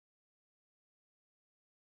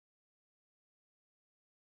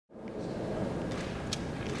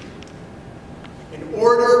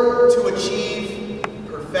order to achieve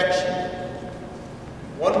perfection,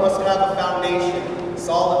 one must have a foundation,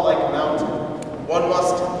 solid like a mountain. One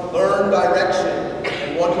must learn direction,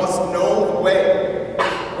 and one must know the way.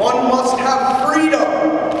 One must have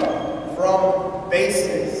freedom from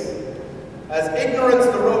baseness. As ignorance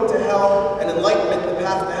the road to hell, and enlightenment the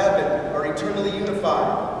path to heaven are eternally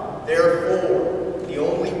unified. Therefore, the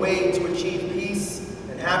only way to achieve peace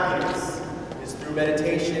and happiness is through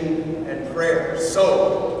meditation and prayer.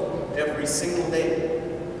 So, every single day,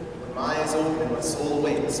 when my eyes open and my soul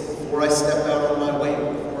awakes, before I step out on my way,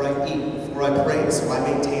 before I eat, before I pray, so I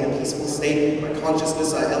maintain a peaceful state, my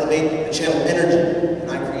consciousness I elevate, I channel energy,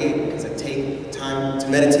 and I create because I take time to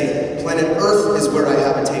meditate. Planet Earth is where I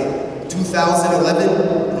habitate.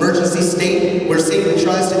 2011, emergency state, where Satan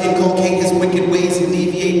tries to inculcate his wicked ways and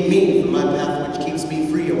deviate me from my path which keeps me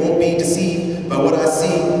free. I won't be deceived by what I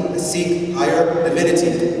see. I seek higher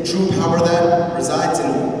divinity, true power that resides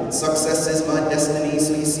in me. Success is my destiny,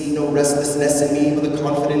 so you see no restlessness in me, with a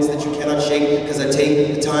confidence that you cannot shake, because I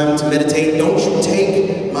take the time to meditate. Don't you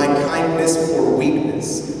take my kindness for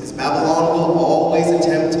weakness, because Babylon will always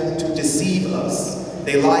attempt to deceive us.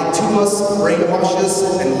 They lie to us, brainwash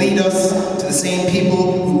us, and lead us to the same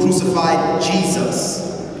people who crucified Jesus.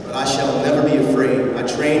 But I shall never be afraid. I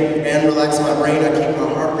train and relax my brain. I keep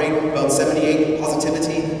my heart rate about 78,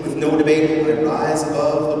 positivity with no debate. I rise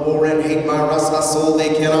above the war and hate. My rasa soul,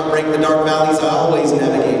 they cannot break the dark valleys. I always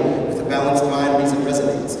navigate with a balanced mind, reason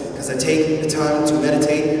resonates. Because I take the time to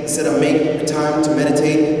meditate. I said I make the time to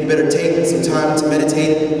meditate. You better take some time to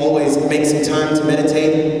meditate. Always make some time to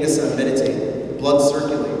meditate. Yes, I meditate. Blood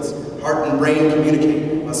circulates, heart and brain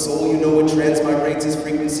communicate. My soul, you know, it transmigrates as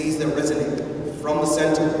frequencies that resonate. From the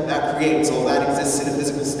center, that creates all that exists in a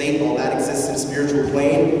physical state, all that exists in a spiritual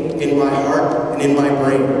plane, in my heart and in my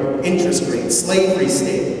brain. Interest rate, slavery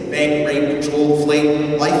state, bank rate, control,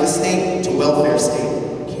 inflate, life estate to welfare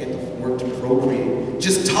state. Can't afford to procreate.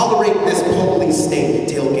 Just tolerate this police state.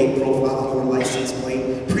 Tailgate profile, your license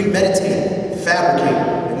plate. Premeditate,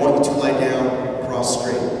 fabricate. They want you to lie down, cross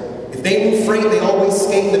straight. If they move freight, they always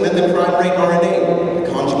skate. The method crime rate RNA.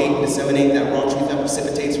 They conjugate and disseminate that raw truth that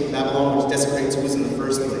precipitates from Babylon, which desecrates who was in the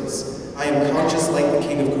first place. I am conscious like the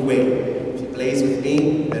king of Kuwait. If you blaze with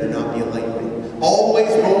me, better not be a lightweight. Always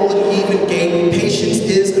roll an even gait. Patience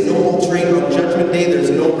is a noble trait. On Judgment Day, there's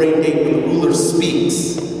no rain date when the ruler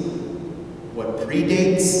speaks. What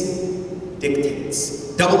predates,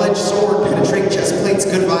 dictates. Double-edged sword, penetrate chest plates,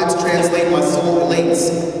 good vibes translate, my soul relates,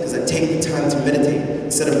 because I take the time to meditate.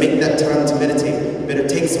 Instead of make that time to meditate, you better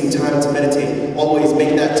take some time to meditate. Always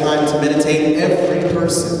make that time to meditate. Every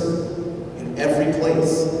person, in every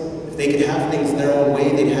place, if they could have things their own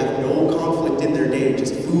way, they'd have no conflict in their day.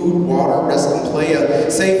 Just food, water, rest and play,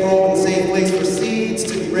 a safe home and safe place for seeds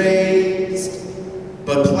to be raised.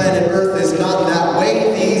 But planet Earth is not that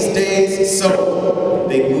way these days, so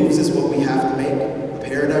big moves is what we have to make.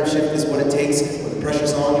 Paradigm shift is what it takes. When the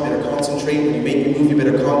pressure's on, you better concentrate. When you make your move, you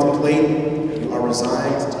better contemplate. You are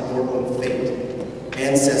resigned to your own fate.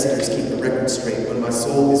 Ancestors keep the record straight. When my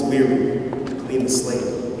soul is weary, clean the slate.